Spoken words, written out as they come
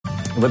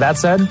With that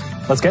said,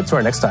 let's get to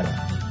our next title.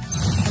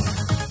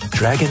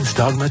 Dragon's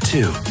Dogma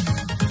 2.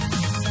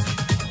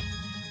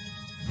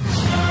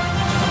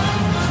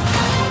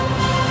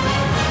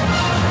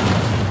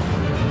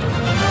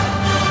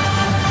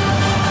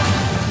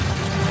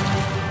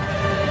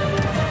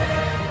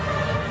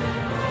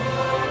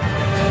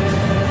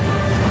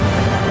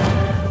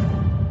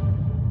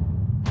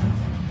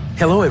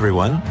 Hello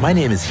everyone, my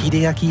name is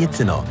Hideaki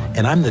Itsuno,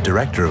 and I'm the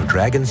director of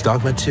Dragon's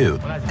Dogma 2,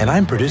 and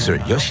I'm producer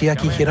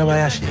Yoshiaki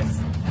Hirabayashi.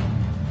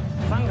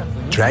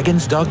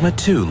 Dragon's Dogma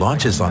 2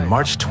 launches on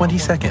March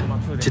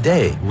 22nd.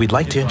 Today, we'd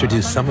like to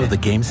introduce some of the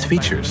game's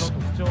features.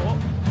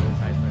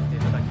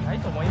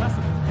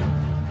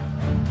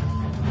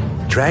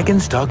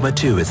 Dragon's Dogma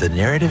 2 is a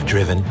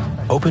narrative-driven,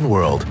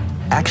 open-world,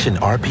 action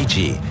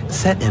RPG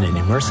set in an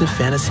immersive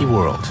fantasy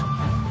world.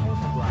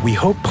 We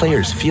hope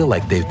players feel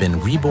like they've been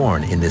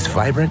reborn in this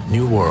vibrant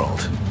new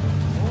world.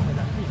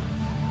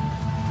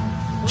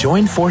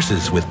 Join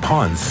forces with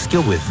pawns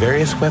skilled with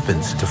various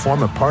weapons to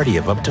form a party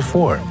of up to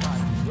 4.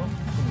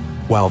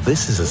 While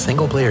this is a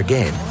single-player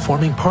game,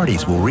 forming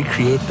parties will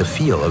recreate the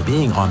feel of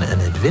being on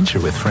an adventure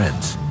with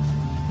friends.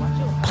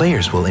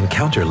 Players will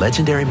encounter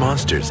legendary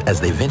monsters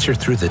as they venture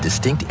through the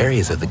distinct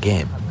areas of the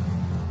game.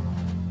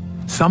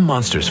 Some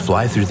monsters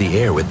fly through the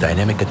air with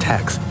dynamic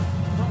attacks,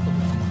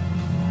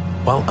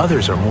 while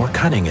others are more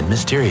cunning and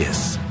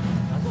mysterious.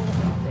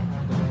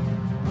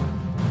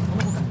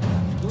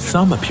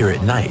 Some appear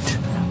at night,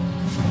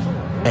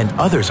 and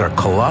others are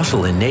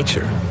colossal in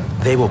nature.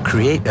 They will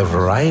create a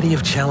variety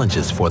of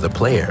challenges for the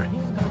player.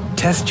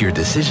 Test your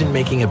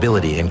decision-making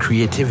ability and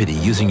creativity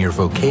using your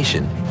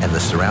vocation and the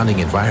surrounding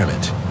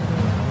environment.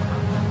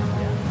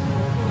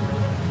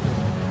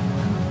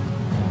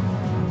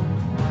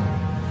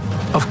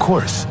 Of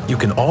course, you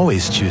can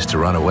always choose to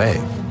run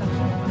away.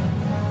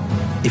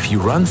 If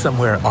you run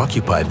somewhere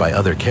occupied by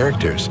other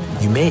characters,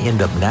 you may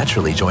end up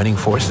naturally joining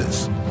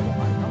forces.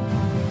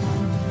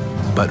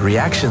 But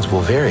reactions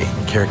will vary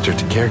character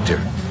to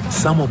character.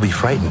 Some will be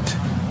frightened,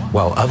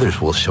 while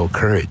others will show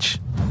courage.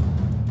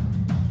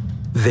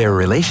 Their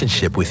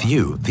relationship with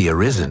you, the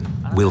Arisen,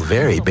 will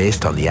vary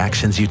based on the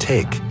actions you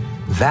take.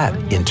 That,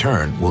 in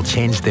turn, will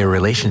change their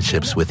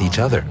relationships with each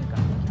other.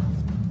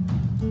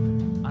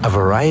 A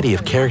variety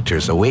of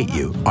characters await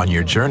you on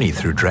your journey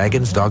through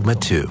Dragon's Dogma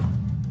 2.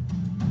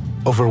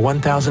 Over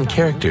 1,000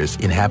 characters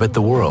inhabit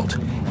the world,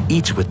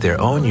 each with their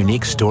own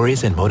unique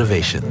stories and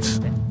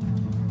motivations.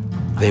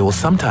 They will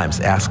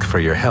sometimes ask for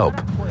your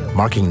help,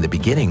 marking the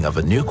beginning of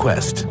a new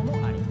quest.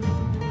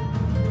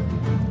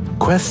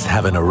 Quests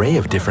have an array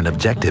of different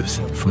objectives,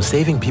 from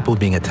saving people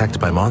being attacked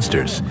by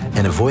monsters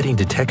and avoiding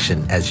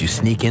detection as you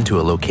sneak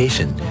into a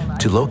location,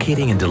 to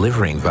locating and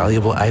delivering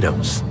valuable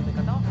items.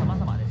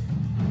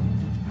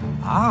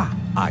 Ah,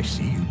 I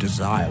see you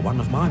desire one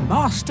of my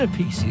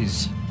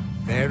masterpieces.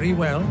 Very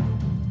well.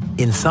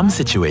 In some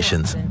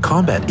situations,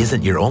 combat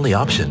isn't your only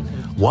option.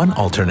 One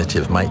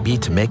alternative might be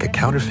to make a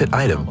counterfeit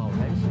item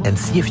and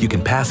see if you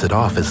can pass it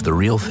off as the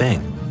real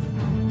thing.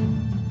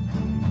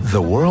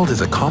 The world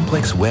is a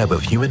complex web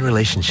of human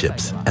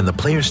relationships, and the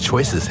player's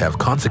choices have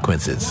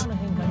consequences.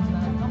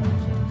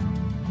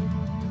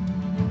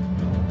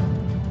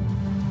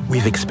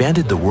 We've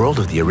expanded the world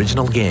of the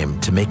original game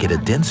to make it a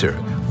denser,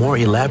 more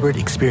elaborate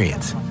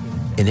experience,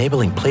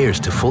 enabling players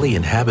to fully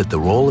inhabit the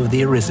role of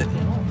the Arisen.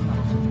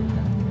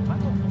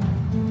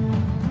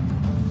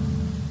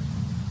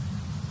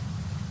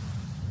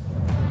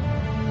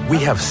 We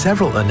have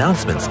several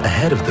announcements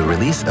ahead of the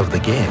release of the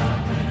game.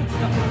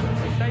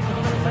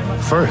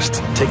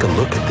 First, take a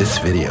look at this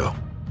video.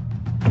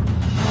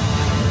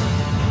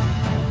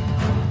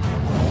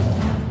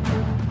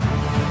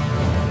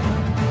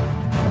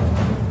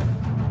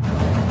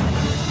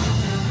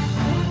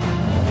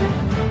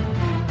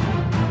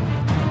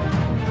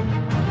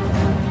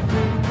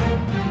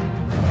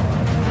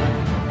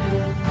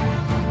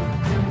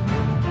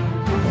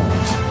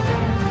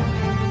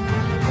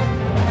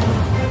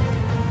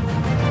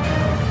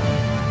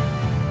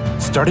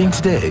 Starting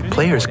today,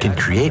 players can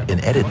create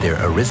and edit their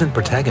Arisen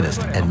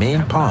protagonist and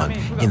main pawn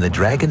in the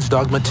Dragon's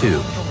Dogma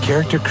 2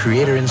 Character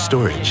Creator in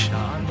Storage.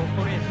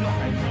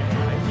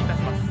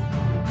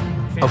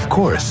 Of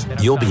course,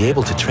 you'll be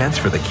able to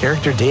transfer the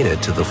character data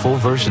to the full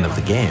version of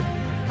the game.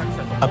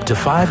 Up to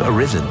 5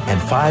 Arisen and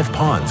 5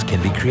 pawns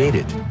can be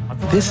created.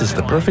 This is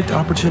the perfect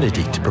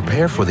opportunity to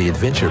prepare for the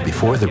adventure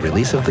before the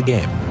release of the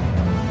game.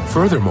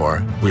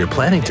 Furthermore, we are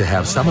planning to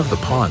have some of the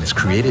pawns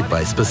created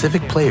by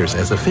specific players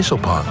as official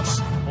pawns.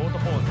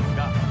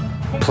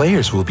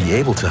 Players will be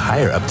able to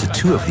hire up to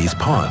 2 of these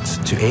pawns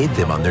to aid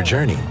them on their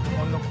journey.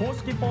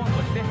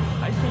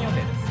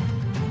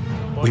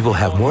 We will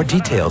have more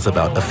details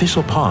about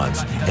official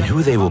pawns and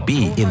who they will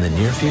be in the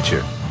near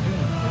future.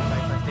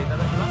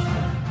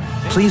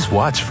 Please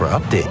watch for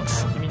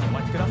updates.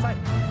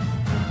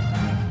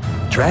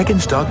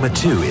 Dragon's Dogma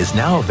 2 is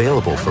now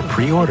available for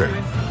pre-order.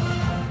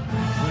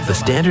 The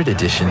Standard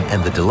Edition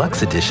and the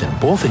Deluxe Edition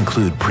both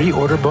include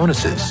pre-order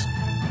bonuses.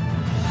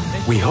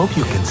 We hope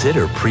you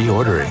consider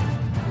pre-ordering.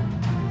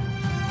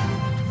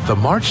 The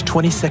March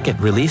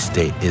 22nd release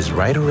date is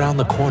right around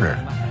the corner.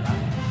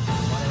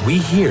 We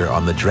here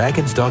on the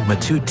Dragon's Dogma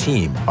 2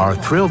 team are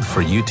thrilled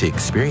for you to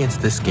experience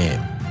this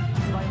game.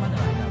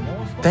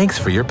 Thanks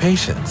for your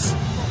patience.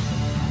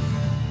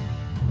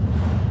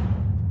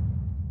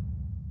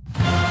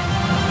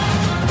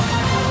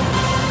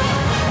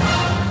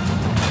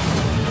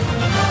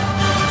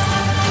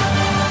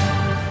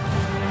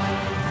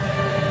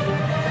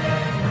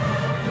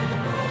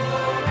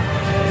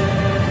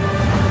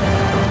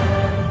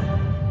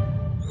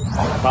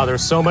 Wow,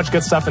 there's so much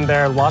good stuff in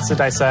there, lots to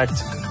dissect.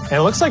 And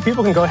it looks like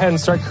people can go ahead and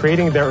start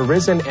creating their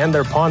Arisen and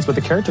their pawns with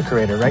the character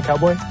creator, right,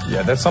 Cowboy?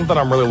 Yeah, that's something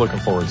I'm really looking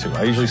forward to.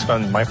 I usually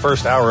spend my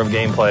first hour of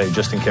gameplay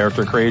just in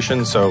character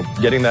creation, so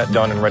getting that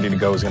done and ready to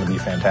go is going to be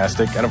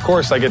fantastic. And of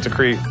course, I get to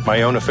create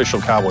my own official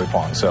cowboy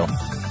pawn, so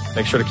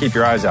make sure to keep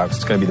your eyes out, because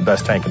it's going to be the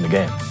best tank in the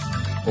game.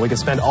 Well, we could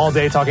spend all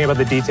day talking about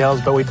the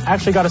details, but we've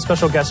actually got a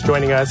special guest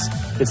joining us.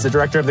 It's the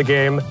director of the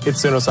game,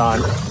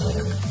 Itsuno-san.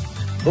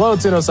 Hello,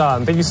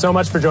 Itsuno-san. Thank you so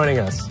much for joining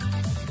us.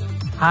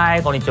 は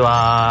い、こんにち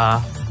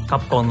は。カ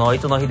プコンの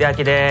itsuno秀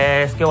明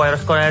です。今日はよろ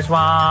しくお願いし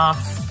ま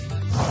す。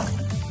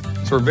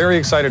So we're very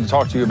excited to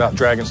talk to you about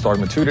Dragon's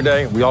Dogma 2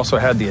 today. We also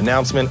had the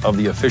announcement of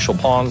the official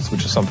pawns,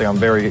 which is something I'm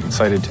very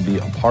excited to be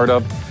a part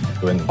of.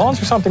 And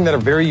pawns are something that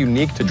are very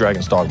unique to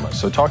Dragon's Dogma.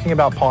 So talking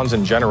about pawns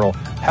in general,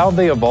 how have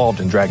they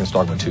evolved in Dragon's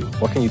Dogma 2?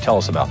 What can you tell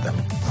us about them?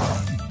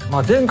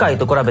 前回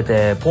と比べ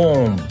てポ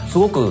ーンす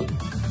ごく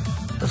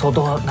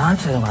なん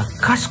ていうのかな、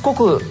賢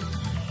く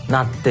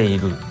なってい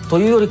ると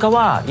いうよりか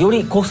はよ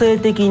り個性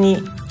的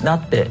にな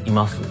ってい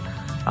ます。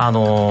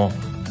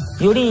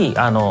より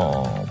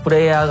プ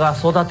レイヤーが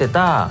育て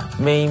た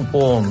メイン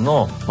ポーン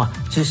の、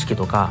知識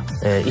とか、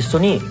一緒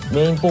に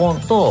メインポー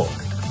ンと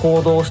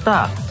行動し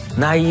た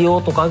内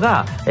容とか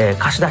が、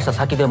貸し出した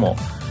先でも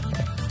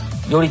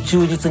より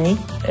忠実に、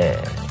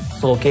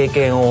その経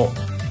験を、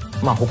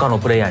他の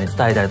プレイヤーに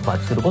伝えたりとか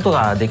すること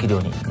ができるよ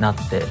うになっ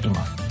てい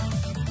ます。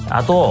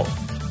あと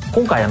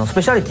今回ス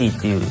ペシャリティ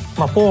っていう、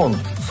ポー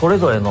ンそれ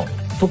ぞれの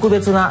特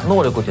別な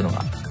能力っていうの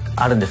が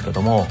あるんですけ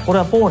ども、これ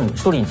はポーン1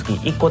人につき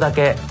1個だ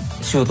け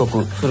習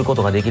得するこ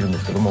とができるんで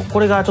すけども、こ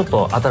れがちょっ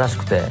と新し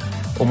くて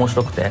面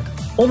白くて、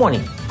主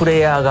にプレイ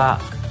ヤーが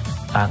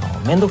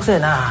めんどくせえ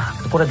な、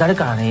これ誰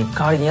かに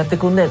代わりにやって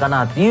くんねえか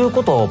なっていう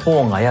ことを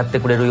ポーンがやって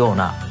くれるよう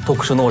な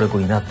特殊能力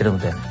になってるの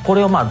で、こ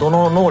れをど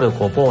の能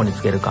力をポーンに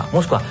つけるか、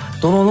もしくは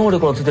どの能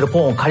力のついてるポ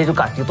ーンを借りる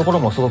かっていうところ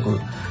もすごく、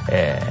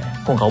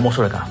今回面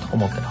白いかなと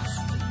思ってま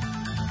す。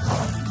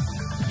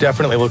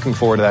Definitely looking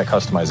forward to that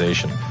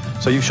customization.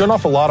 So you've shown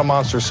off a lot of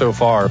monsters so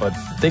far, but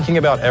thinking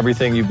about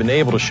everything you've been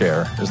able to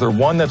share, is there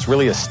one that's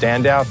really a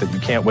standout that you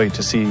can't wait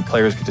to see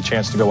players get the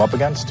chance to go up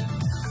against?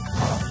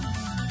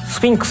 ス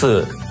フィンク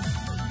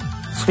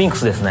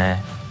スです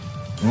ね。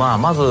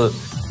まず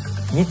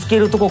見つけ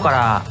るとこか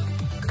ら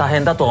大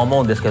変だとは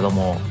思うんですけど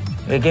も、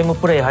ゲーム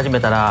プレイ始め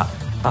たら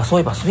そう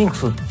いえばスフィンク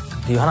スっ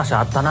ていう話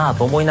あったな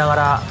と思いなが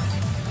ら、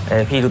フ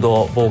ィールド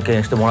を冒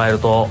険してもらえる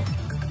と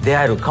出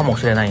会えるかも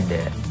しれないん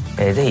で、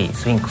ぜひ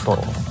スフィンクスと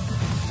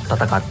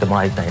戦っても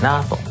らいたい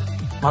なと、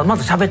ま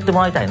ず喋っても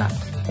らいたいなと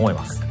思い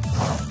ます。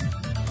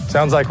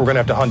 Sounds like we're going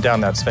to have to hunt down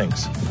that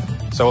Sphinx.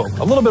 So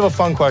a little bit of a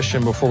fun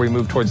question before we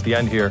move towards the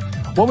end here.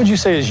 What would you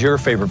say is your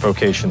favorite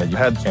vocation that you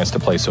had the chance to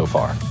play so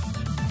far?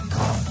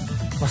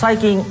 最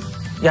近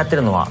やって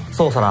るのは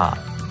ソーサラ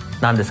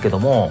ーなんですけど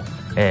も、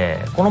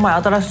この前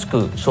新し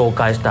く紹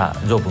介した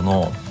ジョブ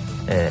の、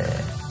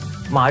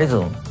アリズ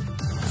ン、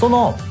そ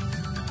の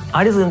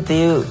アリズンって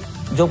いう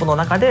ジョブの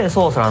中で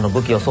ソーサラーの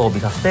武器を装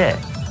備させて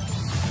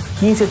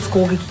近接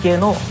攻撃系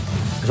の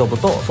ジョブ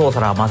とソー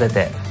サラーを混ぜ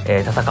て、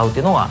戦うって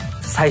いうのが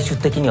最終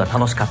的には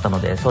楽しかったの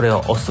で、それ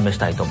をお勧めし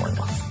たいと思い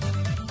ます。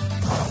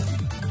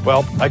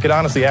 Well, I could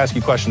honestly ask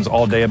you questions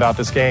all day about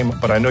this game,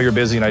 but I know you're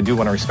busy and I do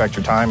want to respect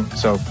your time.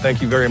 So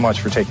thank you very much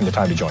for taking the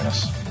time to join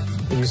us.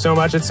 Thank you so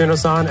much,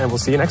 Itsuno-san, and we'll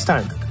see you next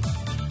time.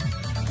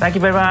 Thank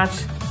you very much.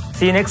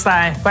 See you next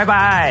time. Bye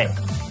bye.